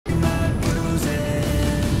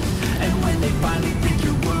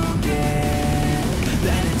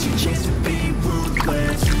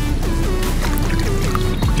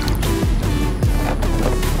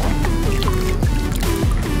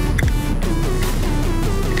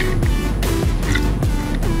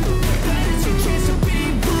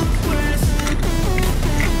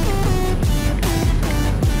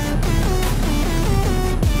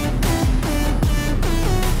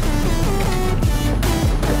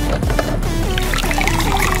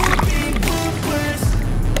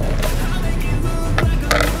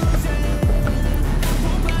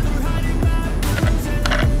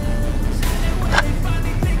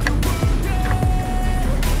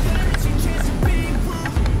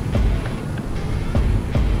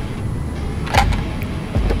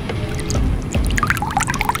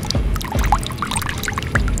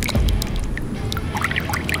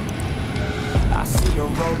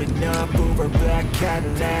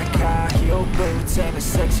black high heel boots and a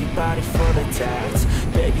sexy body full of tats.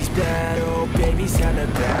 Baby's bad, oh baby's hella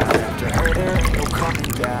bad. After her there ain't no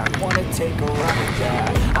coming back. Wanna take a run with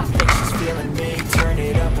that. I think she's feeling me, turn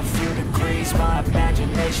it up a few degrees. My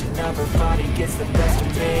imagination of her body gets the best of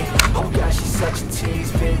me. Oh gosh, she's such a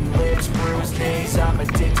tease, bitten lips, bruised knees. I'm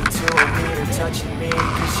addicted to her, need her touching me,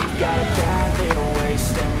 cause she got a bad little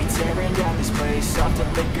waist. And we tearing down this place, off the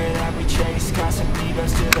liquor that we chase.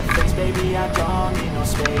 Casamigos to the face, baby I don't need no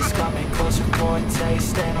space. Coming closer for a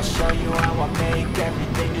taste, and I'll show you how I make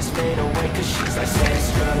everything just fade away. Cause she's like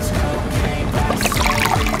sex, drugs, cocaine, body so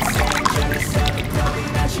insane. Jealous of the belly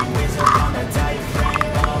that she wears up on that tight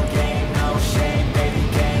frame. All game, no shame, baby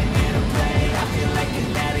came here to play. I feel like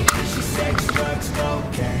an addict cause she's sex, drugs,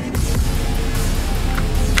 cocaine.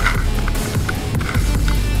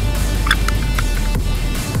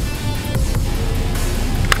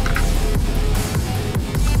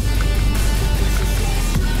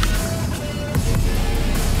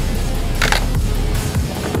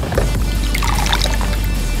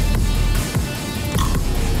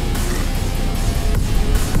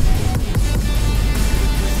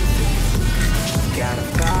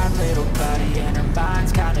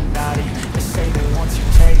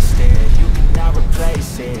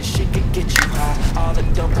 She could get you high, all the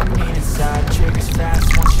dopamine inside triggers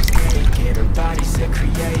fast once you get it. Her body's a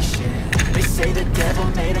creation. They say the devil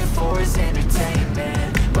made her for his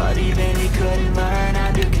entertainment, but even he couldn't learn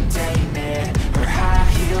how to contain it. Her high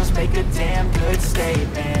heels make a damn good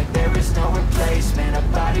statement. There is no replacement, a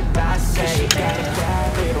body by Satan. She got a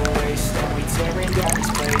bad little waist, and we tearing down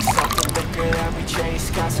this place. Off the liquor that we chase,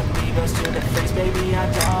 got some egos to the face. Baby, I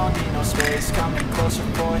don't need no space. Coming closer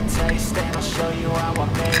for a taste, and I'll show you how I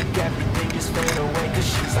make everything just fade away. Cause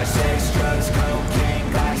she's like sex, drugs,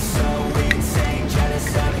 cocaine, body so insane.